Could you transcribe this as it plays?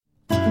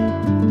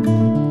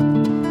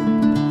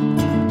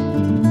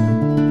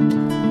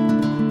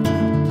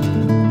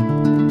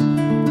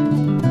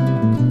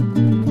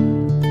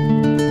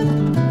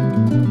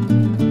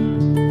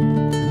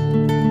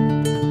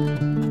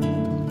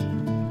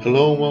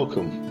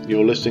welcome.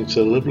 You're listening to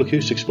the Liverpool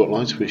Acoustic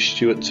Spotlight with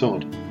Stuart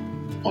Todd.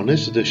 On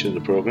this edition of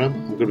the programme,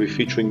 I'm going to be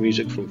featuring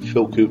music from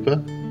Phil Cooper,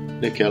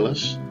 Nick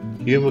Ellis,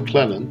 Hugh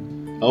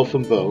McLennan,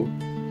 Elfin Bow,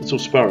 Little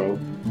Sparrow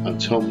and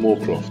Tom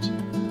Moorcroft.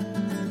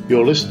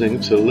 You're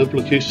listening to the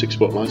Liverpool Acoustic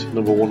Spotlight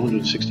number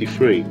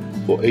 163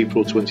 for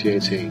April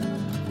 2018.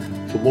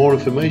 For more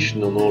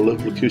information on all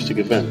Liverpool Acoustic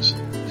events,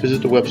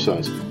 visit the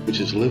website, which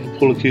is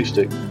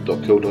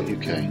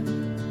liverpoolacoustic.co.uk.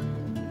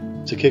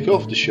 To kick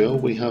off the show,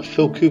 we have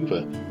Phil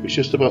Cooper, who's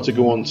just about to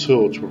go on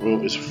tour to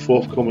promote his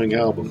forthcoming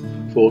album,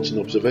 Thoughts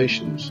and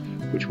Observations,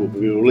 which will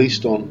be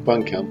released on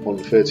Bandcamp on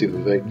the 13th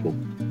of April.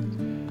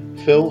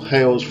 Phil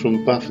hails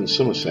from Bath and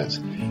Somerset,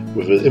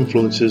 with his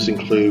influences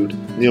include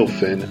Neil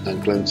Finn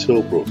and Glenn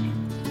Tilbrook.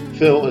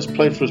 Phil has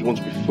played for us once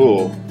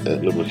before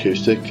at Liverpool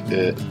Acoustic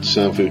at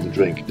Sound Food and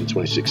Drink in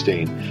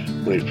 2016,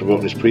 when he was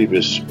promoting his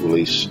previous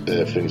release,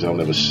 Things I'll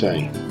Never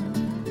Say.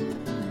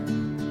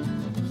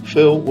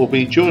 Phil will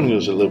be joining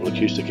us at Liverpool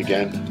Acoustic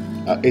again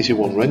at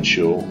 81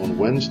 Renshaw on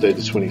Wednesday the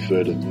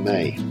 23rd of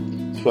May.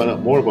 To find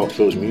out more about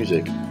Phil's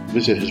music,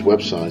 visit his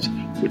website,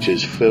 which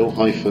is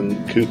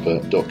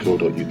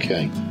phil-cooper.co.uk.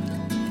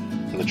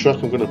 And the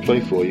track I'm going to play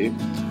for you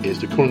is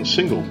the current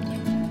single.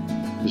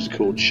 This is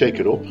called Shake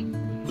It Up.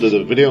 There's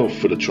a video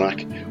for the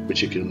track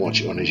which you can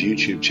watch on his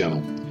YouTube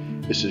channel.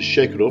 This is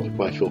Shake It Up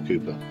by Phil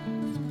Cooper.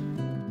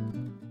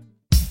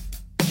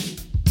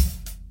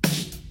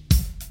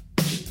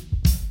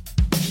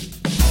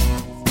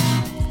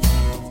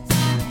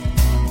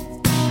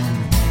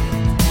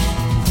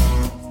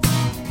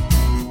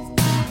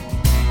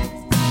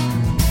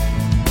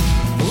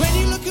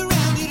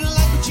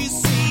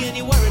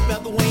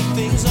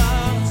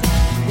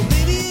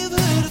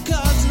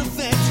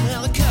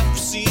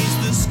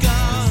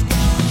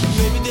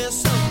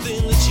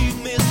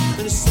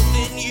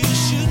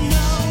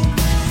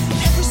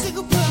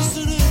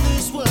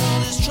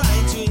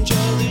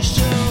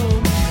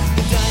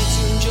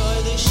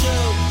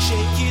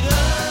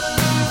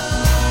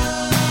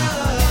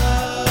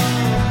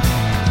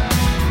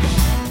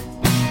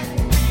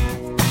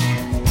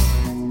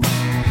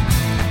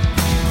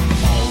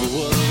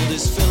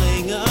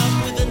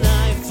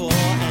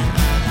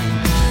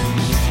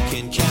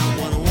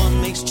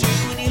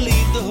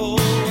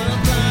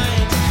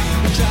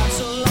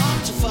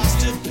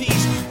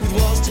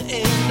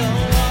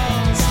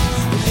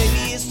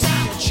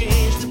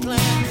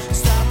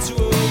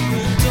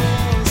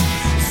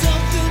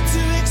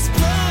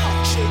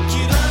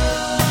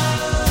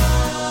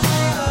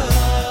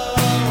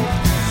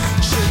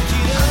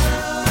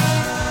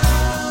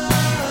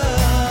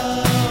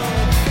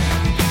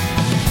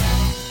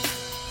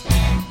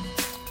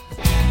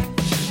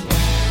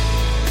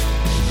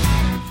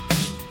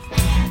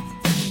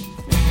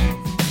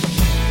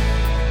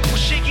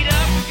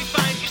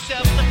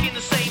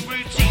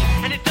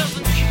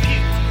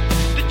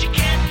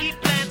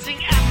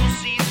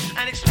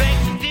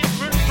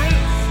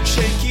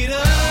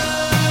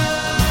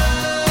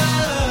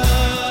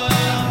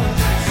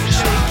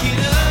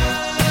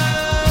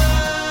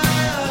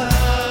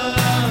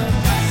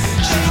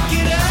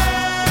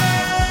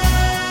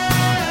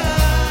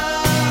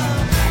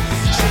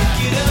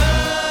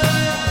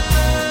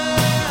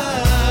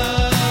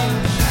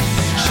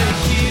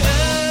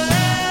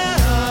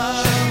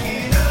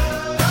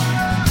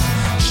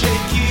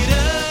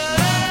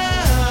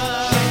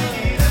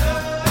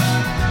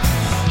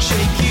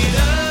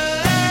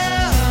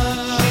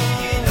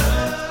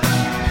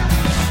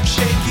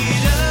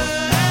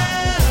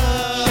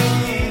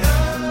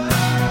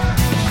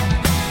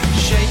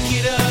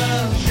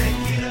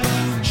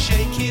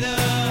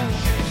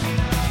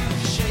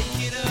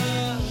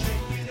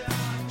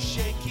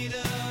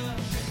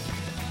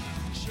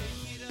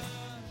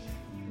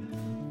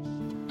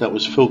 That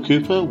was Phil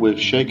Cooper with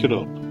Shake It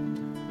Up.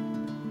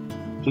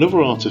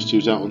 Another artist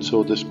who's out on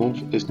tour this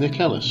month is Nick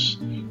Ellis,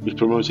 who's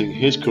promoting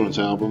his current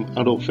album,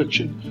 Adult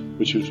Fiction,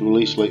 which was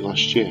released late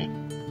last year.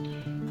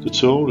 The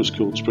tour is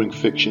called Spring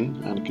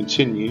Fiction and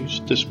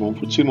continues this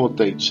month with two more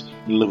dates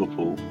in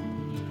Liverpool,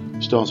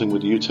 starting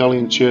with the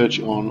Italian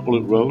Church on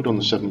Ullet Road on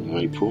the 7th of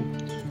April,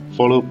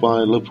 followed by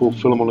Liverpool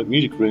Philharmonic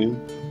Music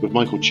Room with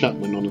Michael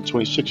Chapman on the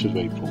 26th of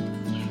April.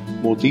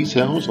 More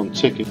details on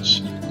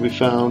tickets can be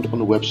found on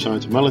the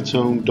website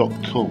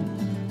melatonin.com.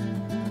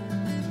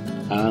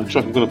 And the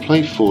track I'm going to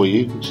play for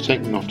you is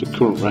taken off the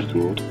current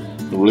record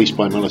and released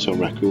by Melatonin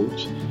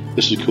Records.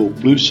 This is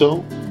called Blue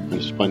Soul and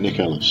this is by Nick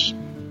Ellis.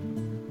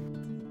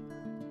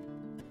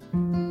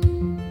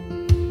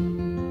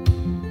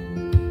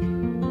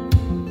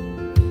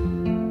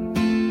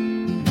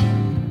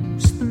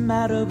 What's the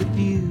matter with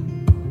you?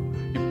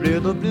 You play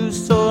the blue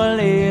soul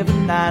every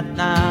night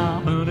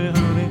now, honey,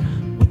 honey.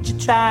 What you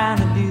trying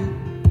to do?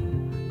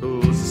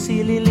 Goes a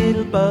silly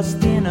little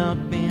busting up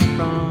in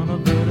front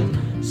of it.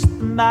 What's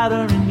the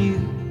matter in you?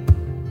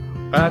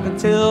 I can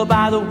tell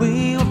by the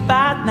way you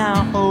fight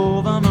now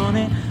over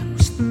money.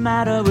 What's the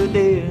matter with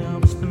them?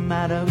 What's the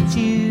matter with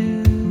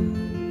you?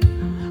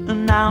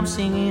 And now I'm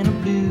singing the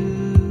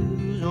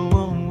blues, oh,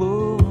 oh,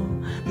 oh,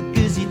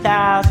 because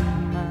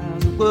 1,000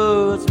 miles of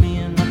words me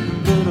and my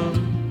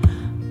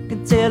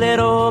tell it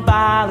all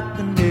by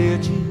looking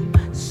at you.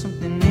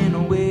 Something in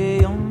the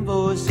way your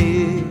voice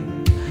is.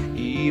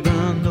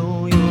 Even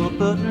though you're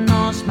putting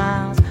on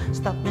smiles,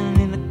 stopping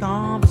in the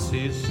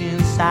conversation,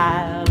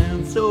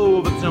 silence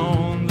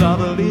overtones all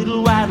the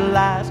little white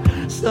lies.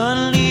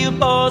 Suddenly you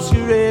pause,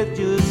 correct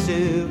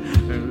yourself,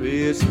 and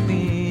raise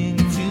something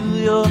to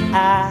your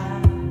eye.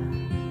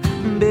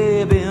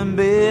 Baby,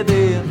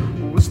 baby,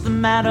 what's the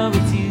matter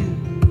with you?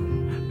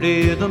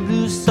 Play the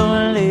blues so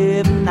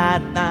every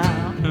night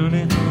now.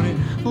 Honey, honey,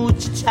 what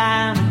you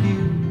trying to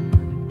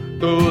do?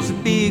 Those a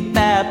big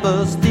bad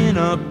busting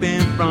up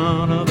in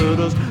front of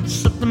others.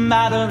 Something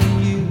bothering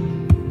you.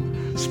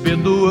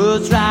 Spit the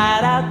words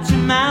right out your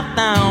mouth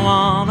now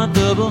on a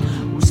double.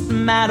 What's the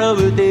matter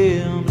with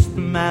them? What's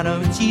the matter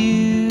with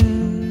you?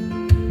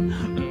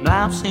 And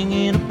I'm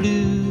singing the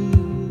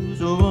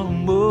blues,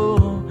 oh,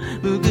 oh,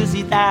 because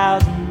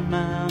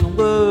 1,000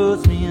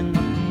 words mean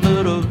nothing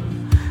but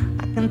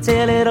I can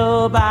tell it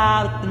all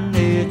by looking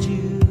at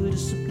you.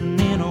 There's something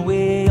in the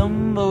way your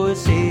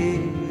voice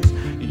is.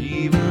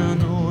 Even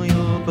though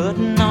you're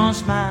putting on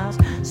smiles,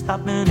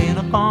 stopping in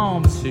a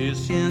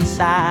conversation,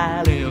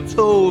 silence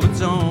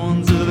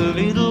overtones of the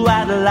little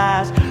white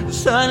lies.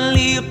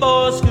 Suddenly you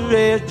force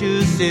correct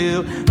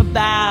yourself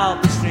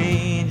about the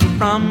stranger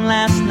from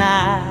last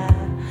night.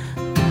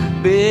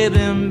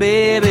 Baby,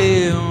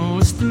 baby,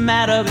 what's the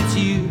matter with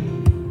you?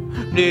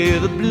 Play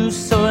the blues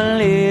so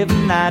every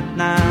night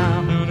now.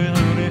 Honey,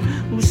 honey,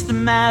 what's the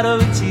matter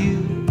with you?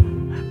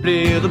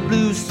 Play the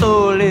blues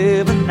so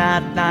every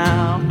night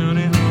now.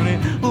 Honey, honey,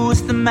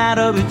 what's the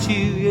matter with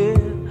you? Yeah,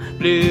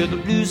 play the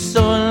blues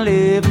so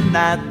every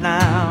night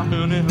now.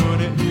 Honey,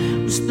 honey,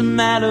 what's the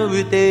matter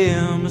with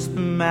them? What's the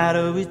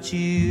matter with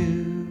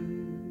you?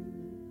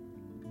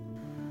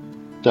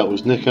 That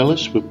was Nick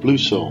Ellis with Blue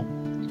Soul.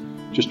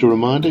 Just a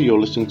reminder,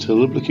 you're listening to the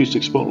Liverpool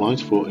Acoustic Spotlight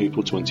for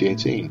April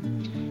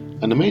 2018.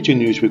 And the major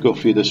news we've got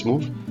for you this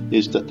month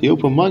is that the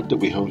open mic that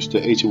we host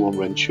at 81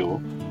 Renshaw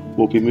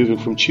will be moving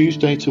from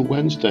Tuesday to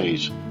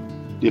Wednesdays.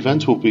 The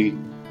event will be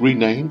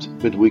renamed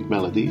Midweek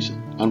Melodies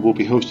and will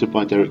be hosted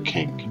by Derek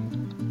King.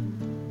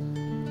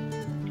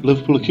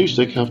 Liverpool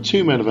Acoustic have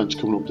two main events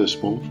coming up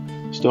this month,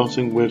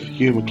 starting with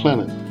Hugh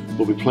McLennan,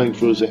 who will be playing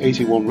for us at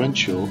 81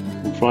 Renshaw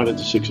on Friday the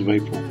 6th of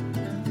April.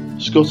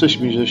 Scottish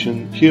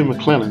musician Hugh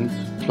McLennan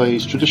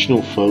plays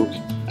traditional folk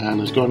and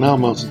has got an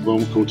album out at the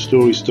moment called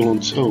Stories Still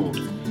Untold.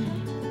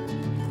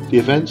 The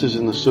event is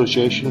in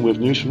association with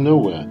News From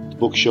Nowhere, the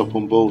bookshop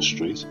on Bold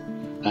Street,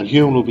 and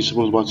Hugh will be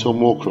supported by Tom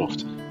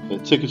Moorcroft.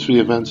 Tickets for the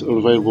event are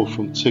available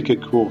from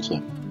Ticket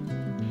Quarter.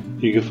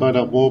 You can find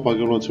out more by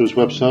going onto his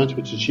website,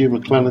 which is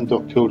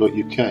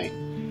hughmclennan.co.uk.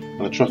 And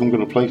the track I'm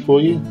going to play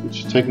for you,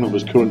 which is taken off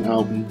his current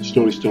album,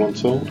 Stories Still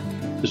Untold,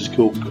 this is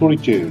called Curry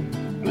Dune,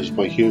 and it's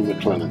by Hugh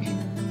McLennan.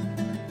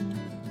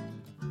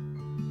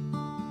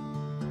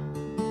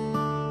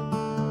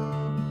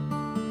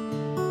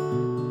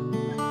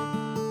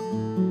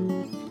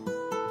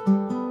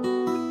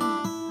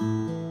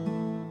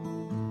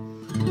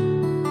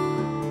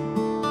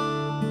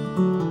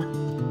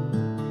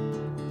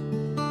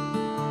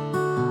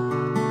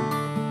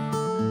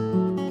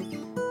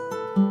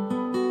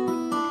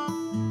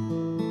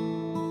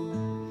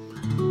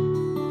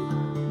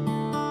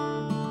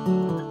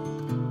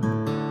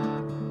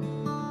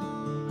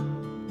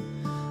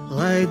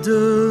 Lie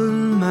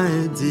down,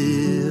 my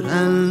dear,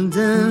 and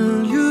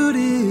in your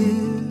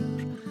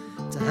ear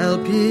to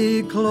help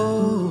ye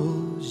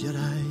close your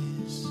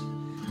eyes.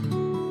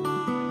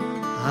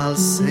 I'll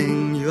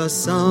sing you a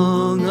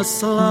song, a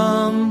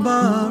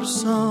slumber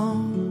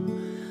song,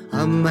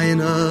 a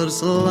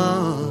miner's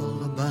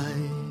lullaby.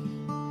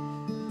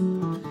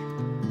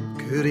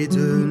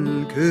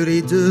 Curry-doon,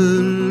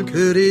 curry-doon,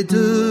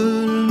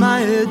 curry-doon,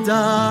 my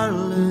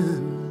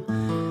darling,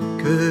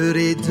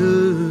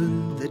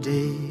 curry-doon the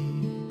day.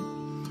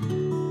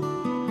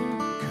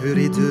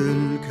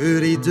 Curry-doon,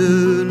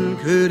 curry-doon,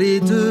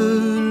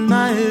 curry-doon,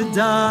 my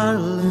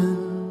darling,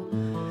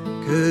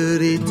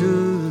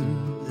 curry-doon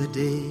the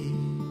day.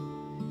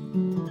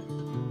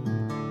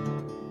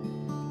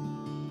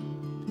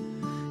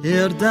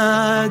 Your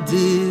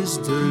daddy's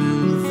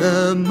down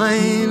the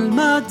mile,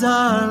 my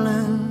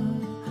darling,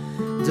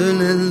 down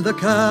in the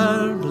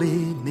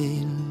Carley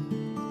Main.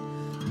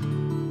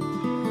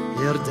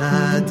 Your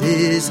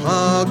daddy's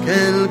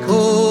hawking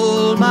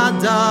coal, my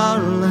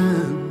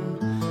darling,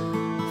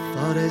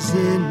 for his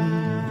in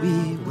we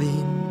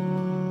win.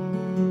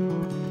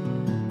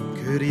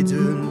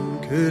 Curry-doon,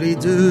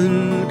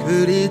 curry-doon,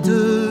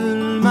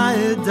 curry-doon,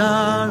 my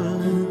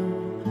darling,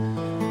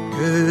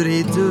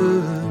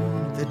 curry-doon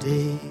the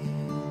day.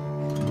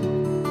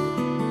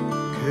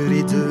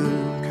 Curry-doon,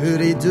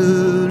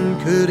 curry-doon,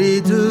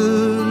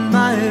 curry-doon,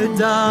 my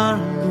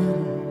darling,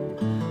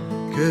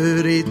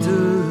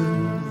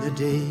 curry-doon the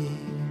day.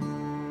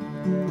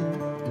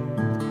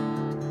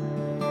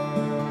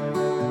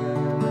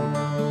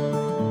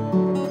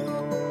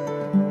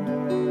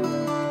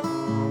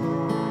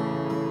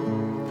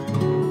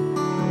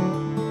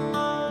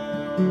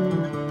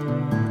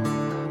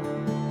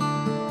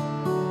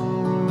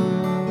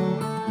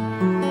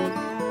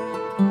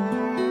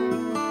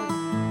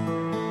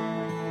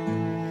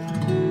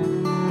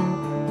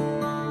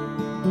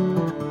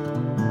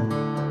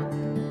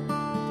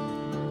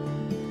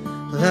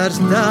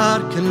 There's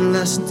dark and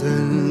less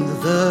than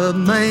the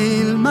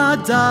mile, my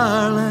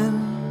darling,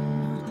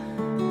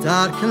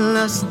 dark and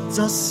less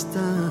dust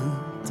and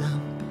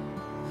damp.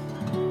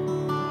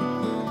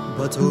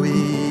 But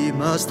we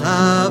must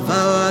have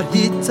our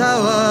heat,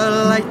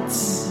 our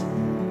lights,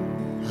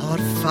 our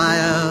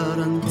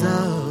fire and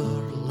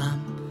our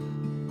lamp.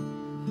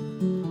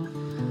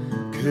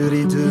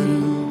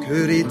 Curry-doon,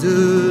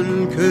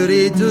 curry-doon,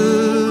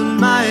 curry-doon,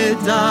 my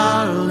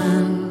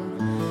darling,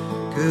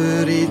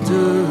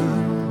 curry-doon.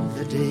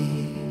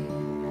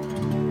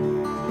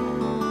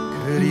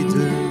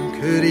 Curry-doon,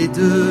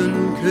 curry-doon,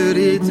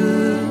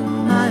 curry-doon,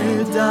 my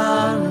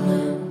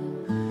darling,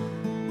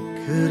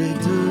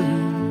 curry-doon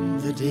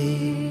the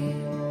day.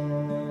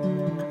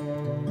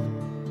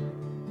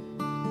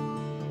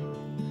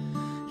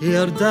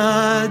 Your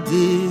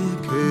daddy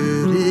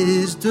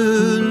curries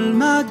doon,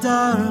 my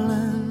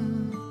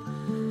darling,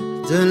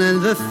 down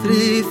in the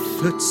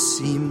 3-foot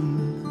seam,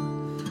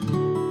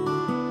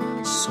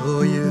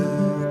 so you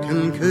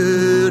can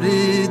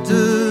curry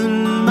doon,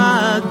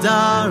 my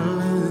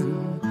darling,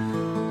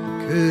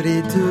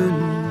 curry doon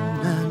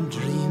and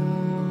dream.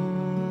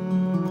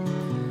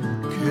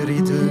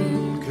 Curry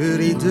doon,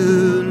 curry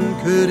doon,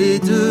 curry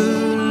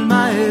doon,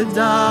 my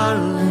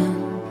darling,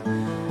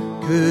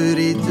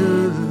 curry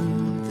doon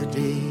the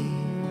day.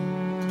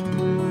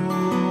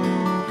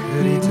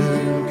 Curry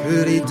doon,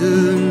 curry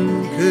doon,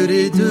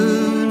 curry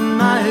doon,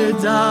 my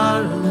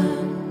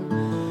darling,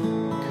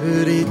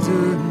 curry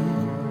doon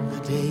the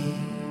day.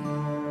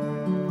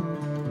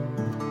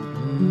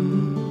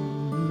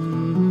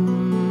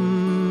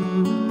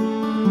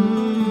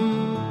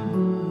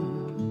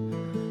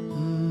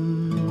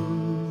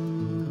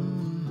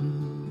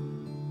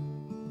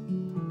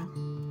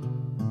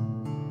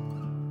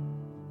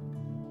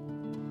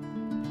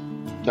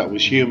 That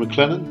was Hugh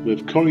McLennan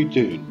with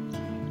Corrie-Doon,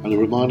 and a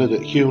reminder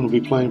that Hugh will be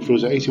playing for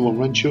us at 81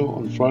 Renshaw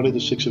on Friday the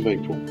 6th of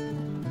April.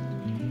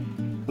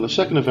 And the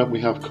second event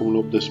we have coming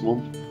up this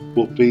month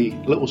will be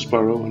Little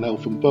Sparrow and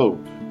Elfin Bow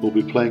will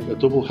be playing a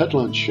double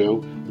headline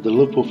show at the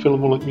Liverpool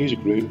Philharmonic Music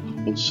Room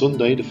on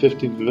Sunday the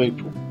 15th of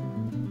April.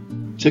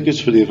 Tickets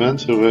for the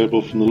event are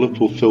available from the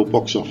Liverpool Phil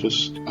box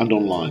office and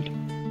online.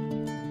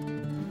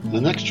 And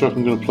the next track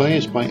I'm going to play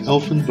is by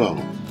Elfin Bow,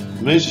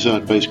 a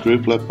Merseyside-based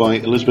group led by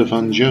Elizabeth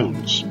Ann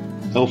Jones.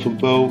 Elfin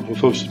Bow have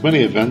hosted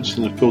many events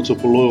and have built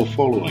up a loyal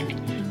following. You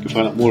can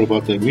find out more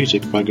about their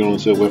music by going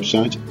onto their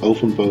website,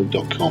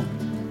 elfinbow.com.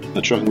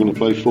 The track I'm going to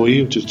play for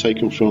you, which is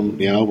taken from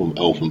the album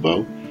Elfin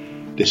Bow,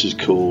 this is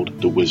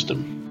called The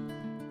Wisdom.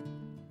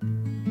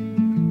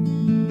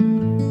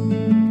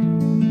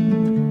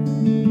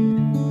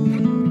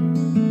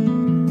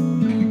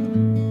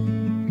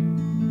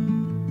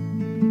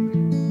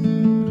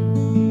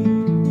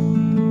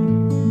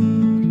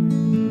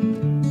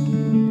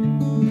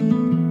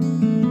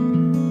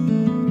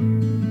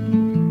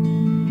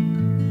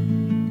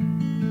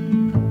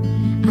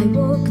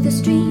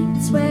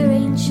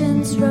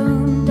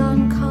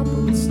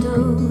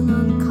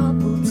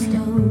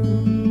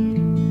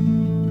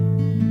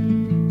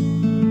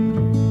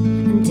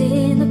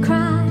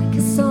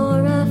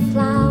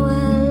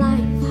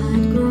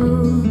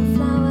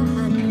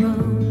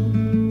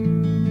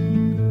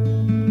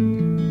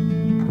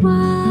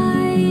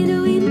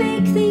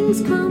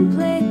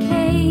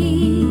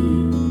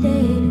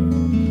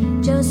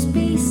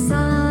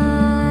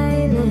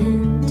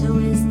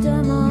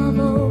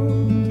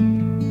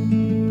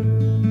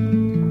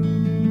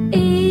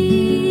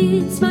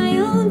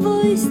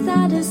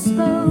 That is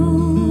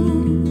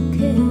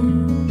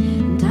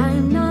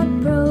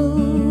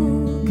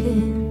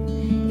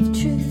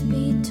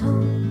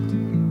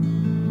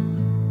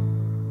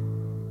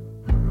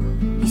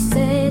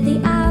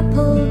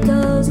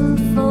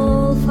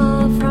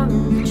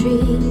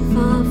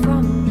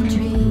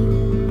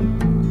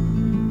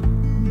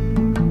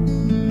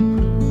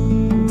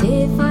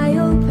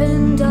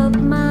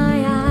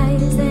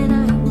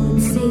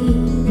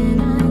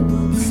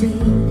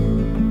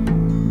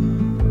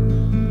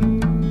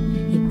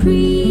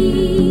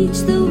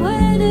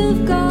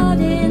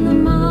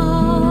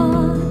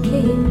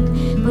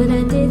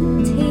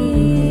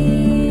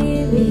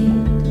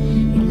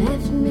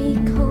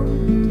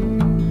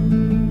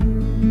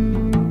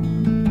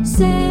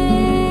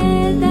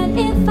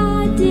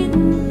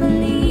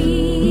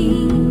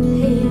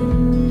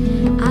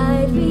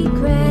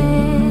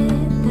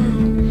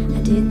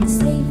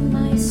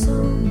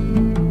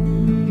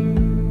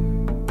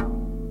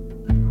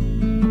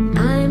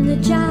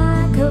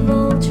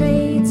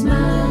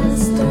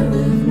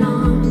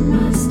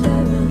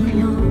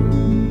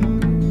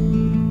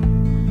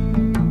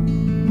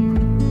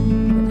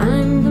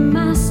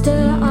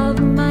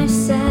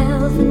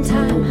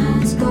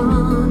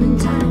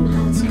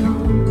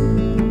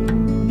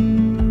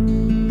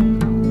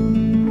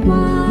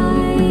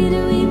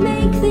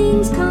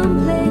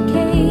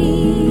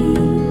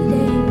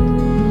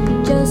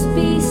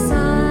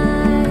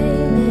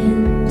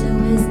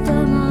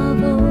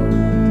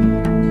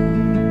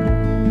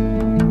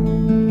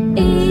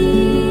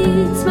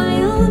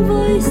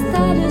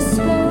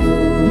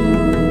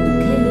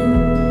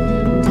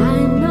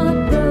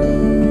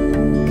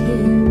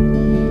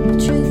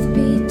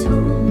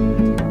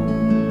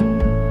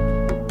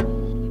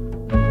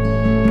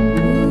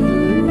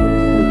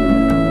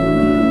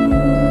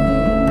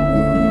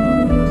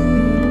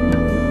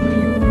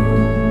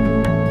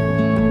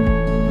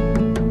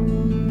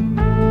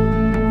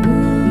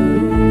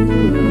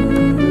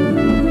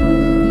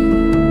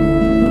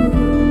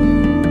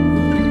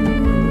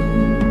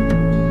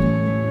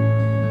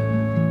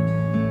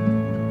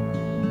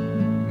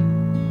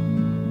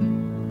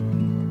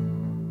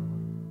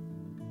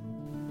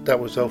That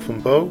was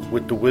Elfin Bow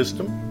with The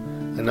Wisdom,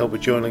 and they'll be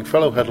joining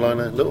fellow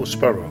headliner Little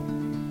Sparrow.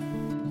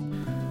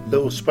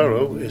 Little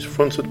Sparrow is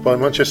fronted by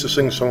Manchester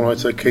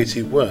singer-songwriter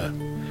Katie Ware,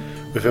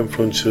 with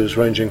influences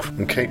ranging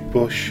from Kate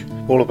Bush,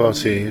 All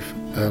About Eve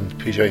and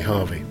PJ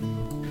Harvey.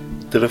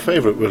 They're a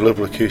favourite with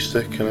Liverpool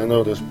Acoustic, and I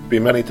know there's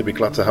been many to be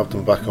glad to have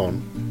them back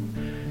on.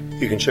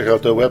 You can check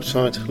out their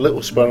website,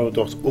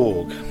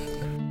 littlesparrow.org.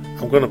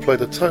 I'm going to play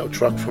the title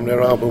track from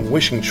their album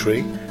Wishing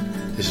Tree.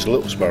 This is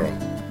Little Sparrow.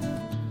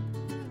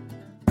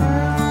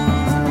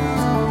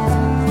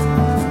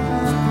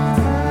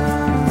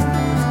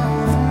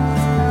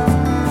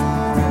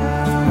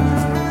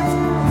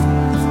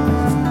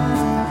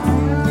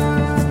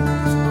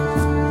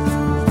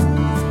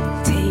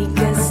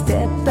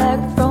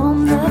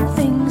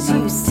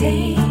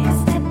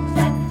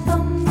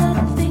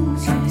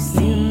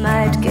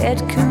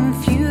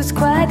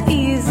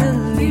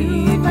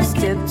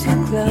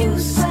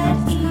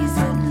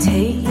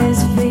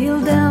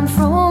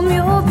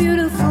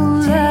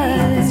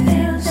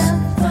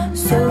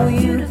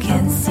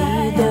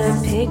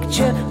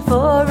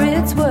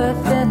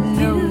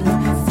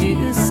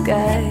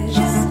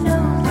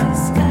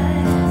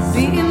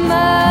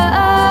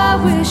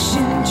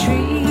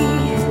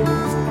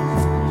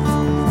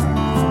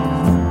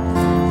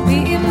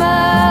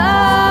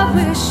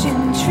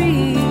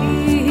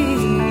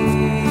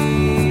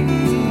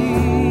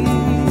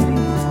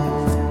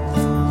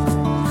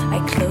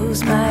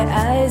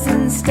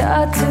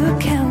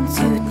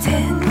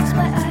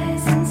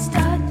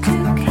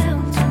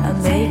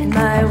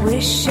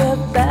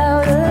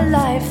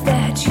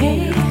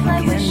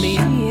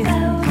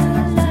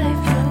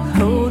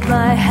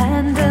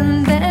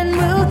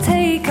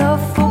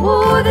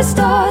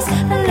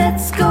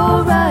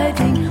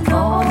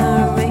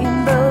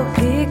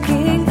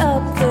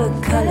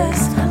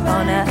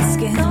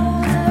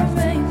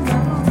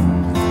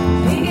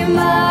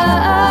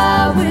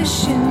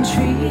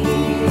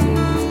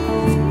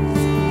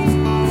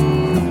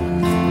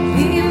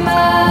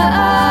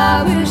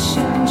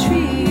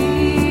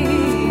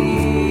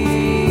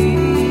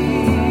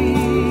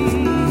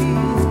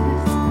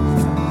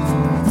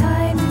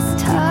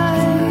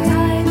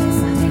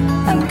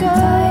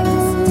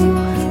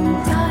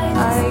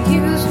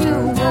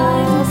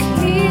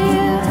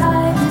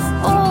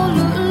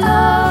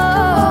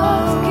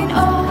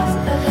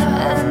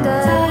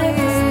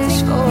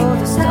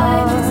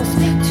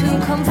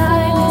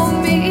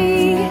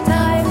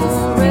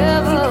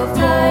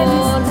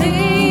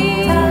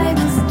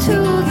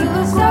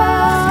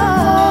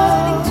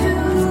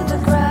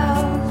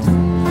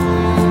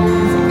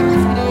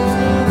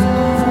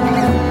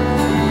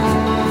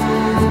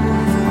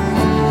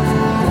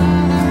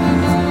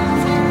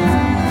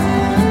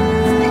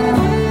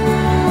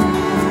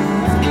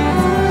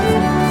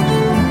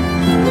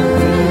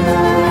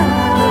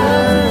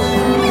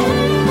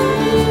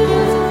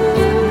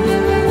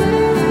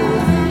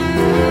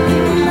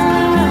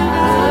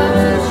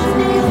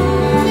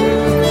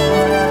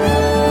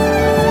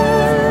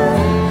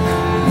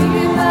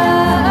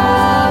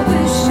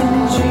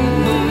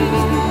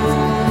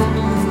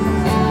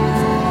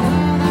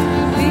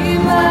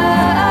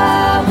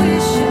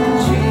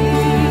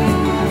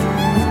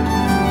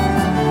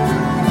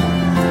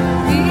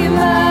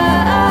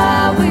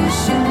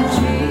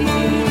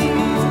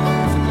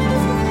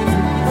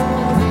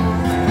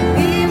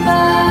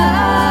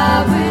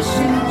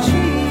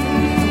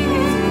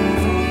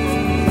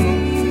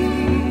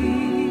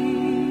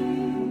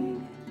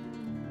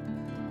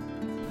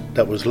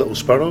 That was Little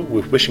Sparrow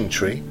with Wishing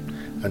Tree,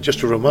 and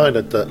just a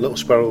reminder that Little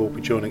Sparrow will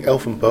be joining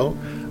Elfin Bow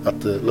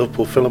at the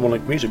Liverpool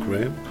Philharmonic Music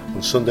Room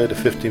on Sunday the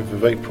 15th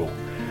of April.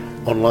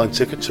 Online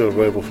tickets are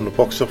available from the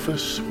box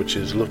office, which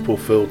is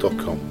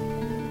liverpoolphil.com.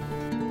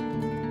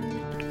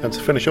 And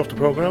to finish off the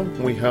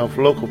programme, we have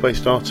local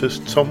based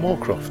artist Tom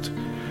Moorcroft,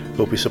 who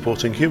will be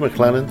supporting Hugh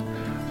McLennan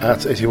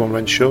at 81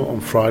 Renshaw on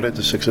Friday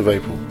the 6th of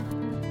April.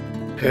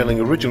 Hailing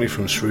originally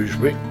from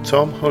Shrewsbury,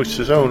 Tom hosts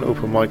his own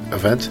open mic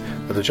event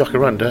at the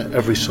Jacaranda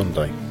every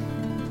Sunday.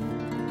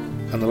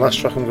 And the last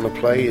track I'm going to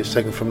play is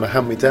taken from the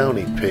Hand Me Down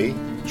EP. The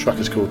track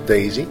is called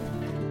Daisy. You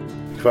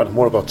can find out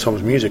more about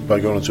Tom's music by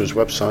going onto his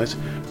website,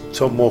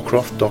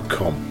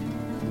 tommoorcroft.com.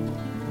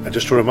 And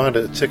just a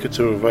reminder that tickets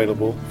are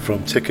available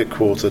from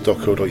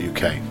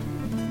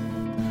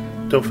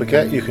ticketquarter.co.uk. Don't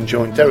forget you can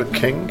join Derek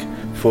King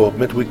for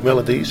Midweek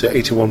Melodies at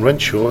 81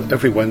 Renshaw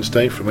every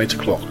Wednesday from 8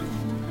 o'clock.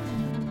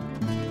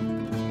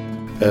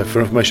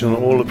 For information on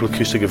all Liverpool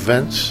Acoustic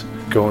events,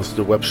 go onto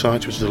the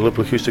website, which is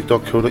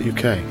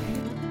liverpoolacoustic.co.uk.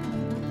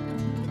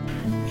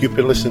 You've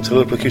been listening to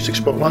Liverpool Acoustic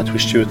Spotlight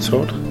with Stuart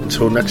Todd.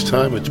 Until next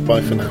time, it's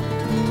bye for now.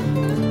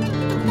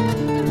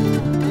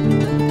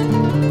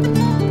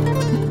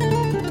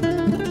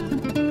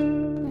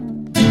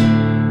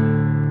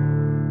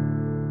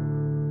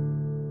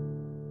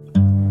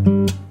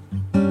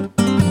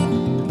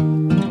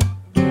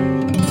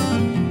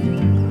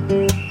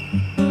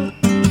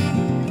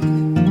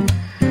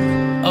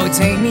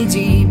 Take me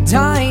deep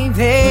diving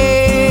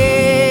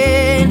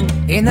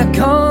in the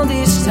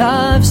coldest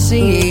of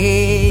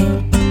seas.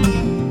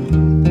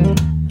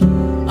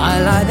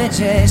 by the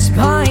chest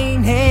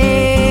pining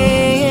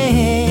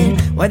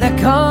where the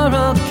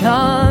coral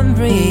can't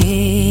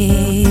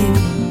breathe.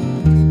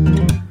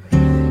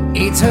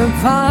 It took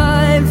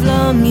 5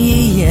 long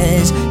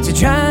years to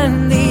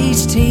drown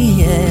these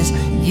tears.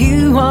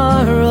 You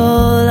are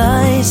all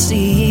I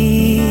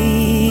see.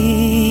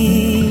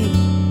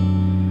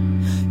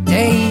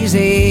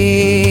 Daisy,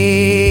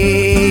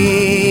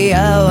 oh,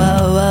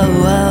 oh,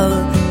 oh,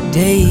 oh,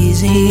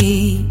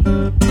 Daisy.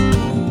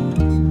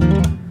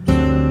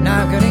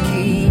 Now I've got a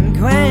keen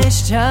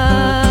question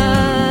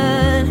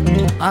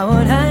I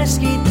won't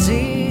ask it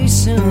too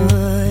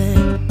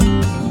soon.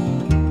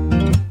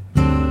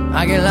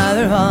 I get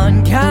leather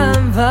on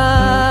canvas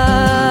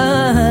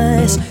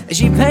as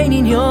you paint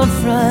in your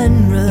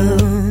front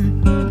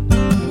room.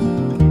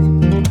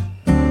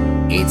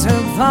 It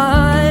took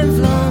 5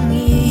 long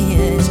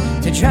years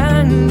to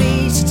drown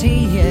these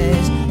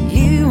tears.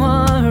 You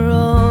are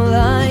all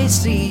I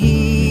see.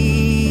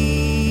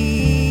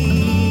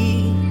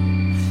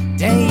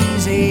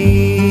 Daisy,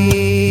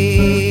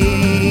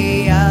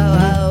 oh,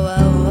 oh,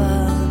 oh,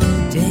 oh,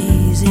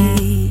 Daisy.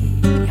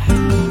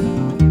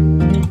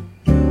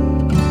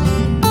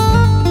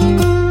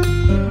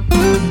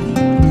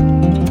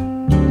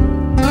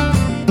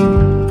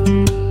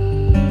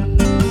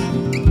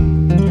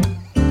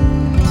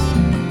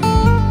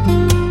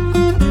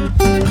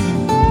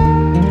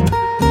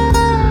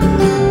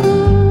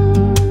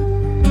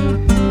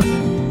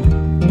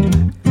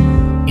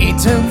 It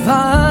took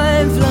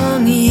 5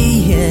 long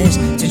years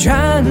to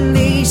drown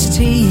these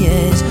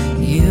tears.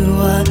 You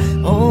are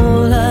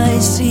all I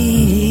see.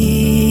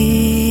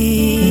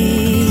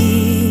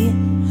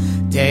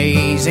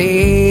 Daisy,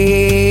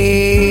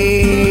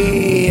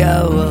 oh,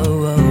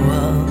 oh, oh,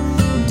 oh,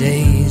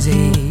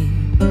 Daisy.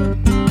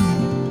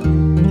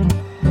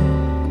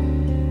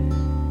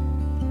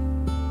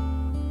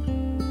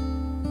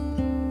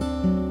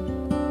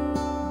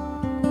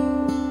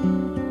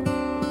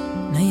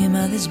 Now your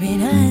mother's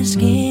been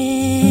asking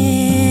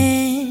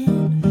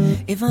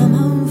if I'm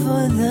home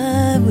for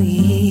the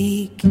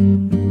week,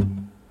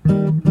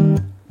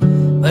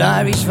 but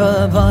I reach for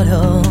a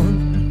bottle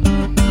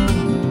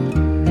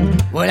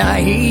when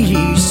I hear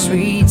you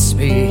sweet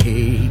speak.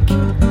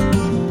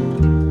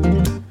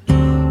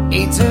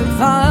 It took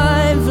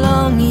 5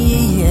 long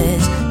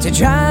years to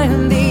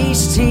drown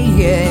these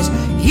tears.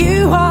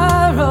 You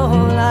are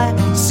all I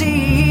see.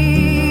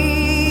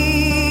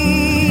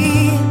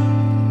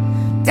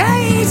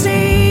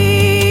 Daisy,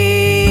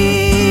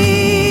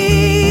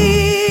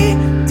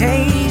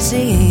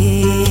 Daisy,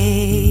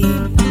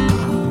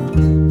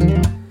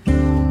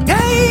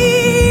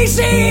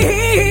 Daisy,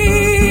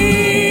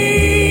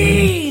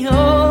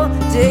 oh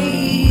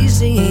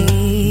Daisy.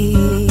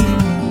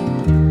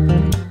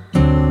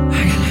 I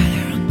got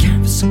leather on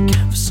canvas, on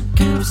canvas, on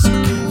canvas, on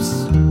canvas.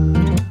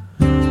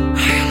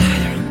 I got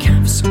leather on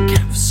canvas, on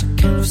canvas, on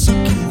canvas, on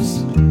canvas.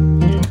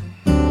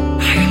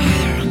 I got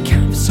leather on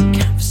canvas, on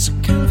canvas, on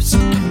canvas,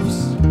 on canvas.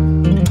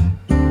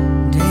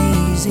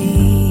 Daisy,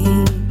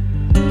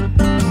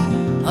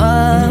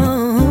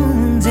 oh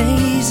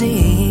Daisy,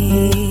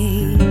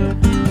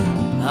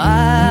 oh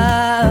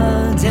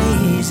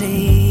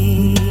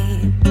Daisy,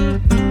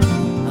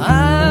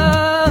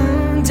 oh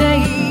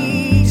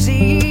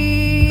Daisy,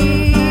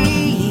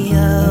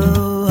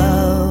 oh,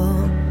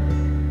 oh.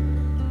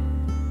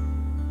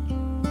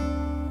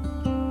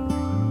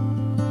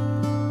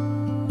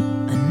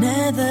 I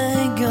never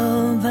go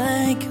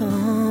back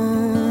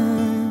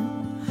home.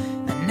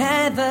 I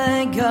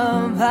never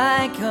go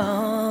back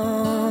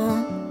home.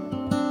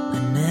 I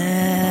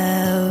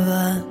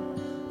never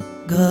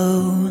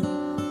go